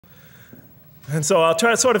And so I'll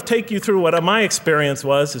try to sort of take you through what my experience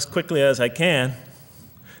was as quickly as I can.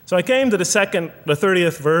 So I came to the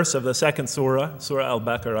 30th verse of the second surah, Surah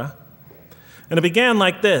Al-Baqarah, and it began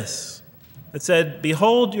like this. It said,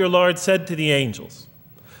 "Behold, your Lord said to the angels,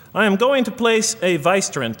 I am going to place a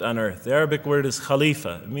vicegerent on earth." The Arabic word is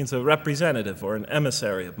khalifa. It means a representative or an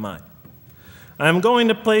emissary of mine. "I am going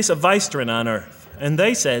to place a vicegerent on earth." And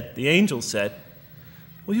they said, the angels said,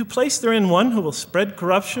 "Will you place therein one who will spread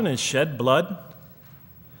corruption and shed blood,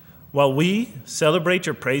 while we celebrate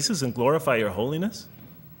your praises and glorify your holiness?"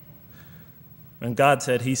 And God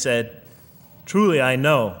said, He said, "Truly I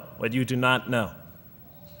know what you do not know."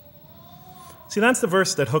 See, that's the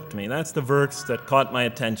verse that hooked me. That's the verse that caught my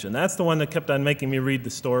attention. That's the one that kept on making me read the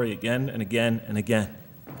story again and again and again.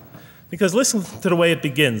 Because listen to the way it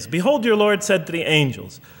begins. "Behold, your Lord said to the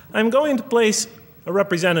angels, I am going to place a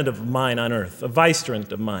representative of mine on earth, a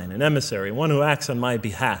vicegerent of mine, an emissary, one who acts on my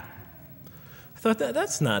behalf." I thought,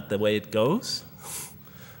 that's not the way it goes.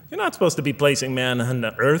 You're not supposed to be placing man on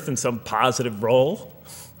the earth in some positive role,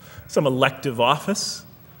 some elective office.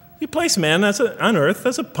 You place man on earth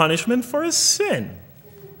as a punishment for his sin.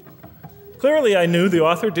 Clearly, I knew the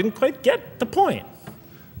author didn't quite get the point.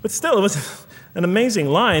 But still, it was an amazing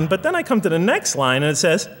line. But then I come to the next line, and it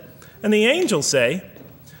says, "And the angels say,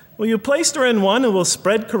 will you place therein one who will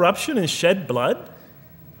spread corruption and shed blood,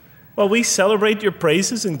 while we celebrate your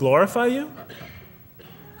praises and glorify you?"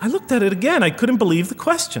 I looked at it again. I couldn't believe the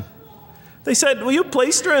question. They said, "Will you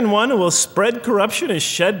place therein one who will spread corruption and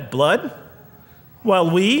shed blood, while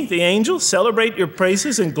we, the angels, celebrate your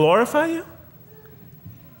praises and glorify you?"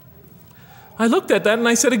 I looked at that and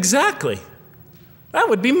I said, exactly. That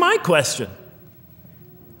would be my question.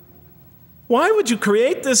 Why would you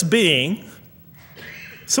create this being,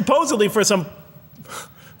 supposedly for some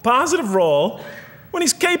positive role, when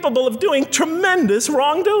he's capable of doing tremendous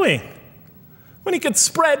wrongdoing? When he could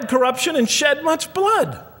spread corruption and shed much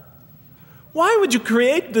blood? Why would you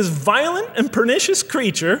create this violent and pernicious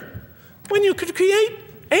creature when you could create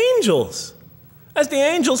angels? As the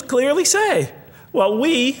angels clearly say, while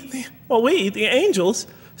we, the angels,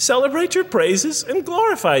 celebrate your praises and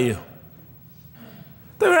glorify you.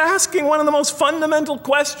 They're asking one of the most fundamental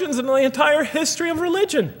questions in the entire history of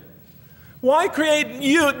religion. Why create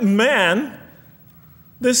you, man,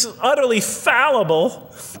 this utterly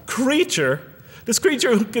fallible creature, this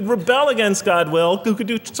creature who could rebel against God's will, who could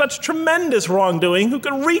do such tremendous wrongdoing, who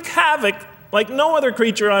could wreak havoc like no other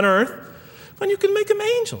creature on earth, when you can make them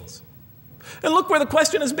angels? And look where the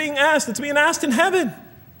question is being asked. It's being asked in heaven.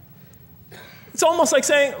 It's almost like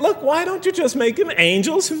saying, look, why don't you just make them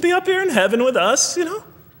angels and be up here in heaven with us, you know?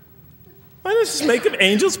 Why don't you just make them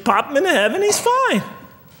angels, pop them into heaven, he's fine.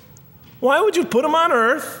 Why would you put him on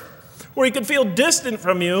earth where he could feel distant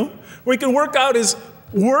from you, where he can work out his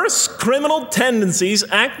worst criminal tendencies,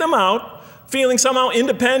 act them out, feeling somehow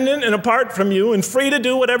independent and apart from you and free to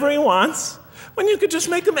do whatever he wants, when you could just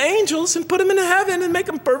make them angels and put them into heaven and make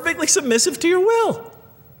them perfectly submissive to your will?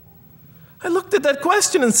 I looked at that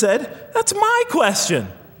question and said, that's my question.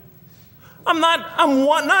 I'm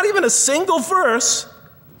not even a single verse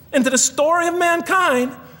into the story of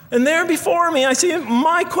mankind, and there before me I see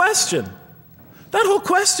my question. That whole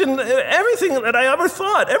question, everything that I ever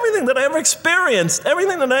thought, everything that I ever experienced,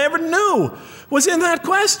 everything that I ever knew was in that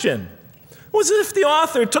question. It was as if the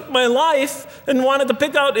author took my life and wanted to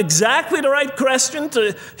pick out exactly the right question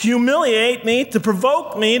to humiliate me, to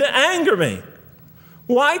provoke me, to anger me.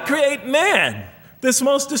 Why create man, this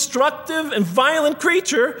most destructive and violent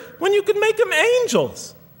creature, when you could make him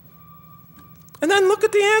angels? And then look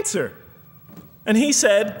at the answer. And he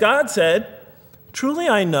said, God said, "Truly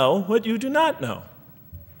I know what you do not know."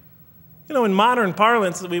 You know, in modern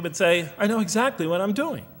parlance, we would say, I know exactly what I'm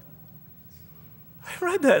doing. I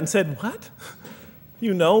read that and said, what?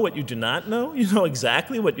 You know what you do not know? You know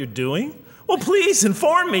exactly what you're doing? Well, please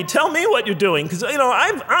inform me. Tell me what you're doing. Because, you know,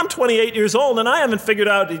 I'm 28 years old and I haven't figured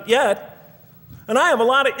out it yet. And I have a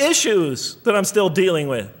lot of issues that I'm still dealing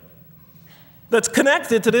with that's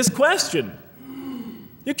connected to this question.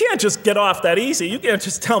 You can't just get off that easy. You can't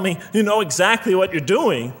just tell me you know exactly what you're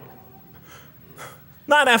doing.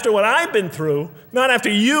 Not after what I've been through. Not after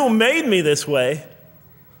you made me this way.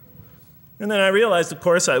 And then I realized, of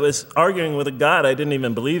course, I was arguing with a God I didn't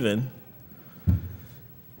even believe in.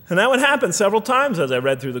 And that would happen several times as I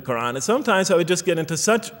read through the Qur'an. And sometimes I would just get into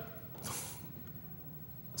so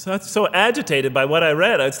agitated by what I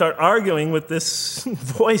read, I'd start arguing with this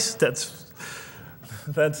voice that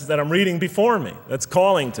I'm reading before me, that's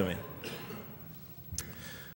calling to me.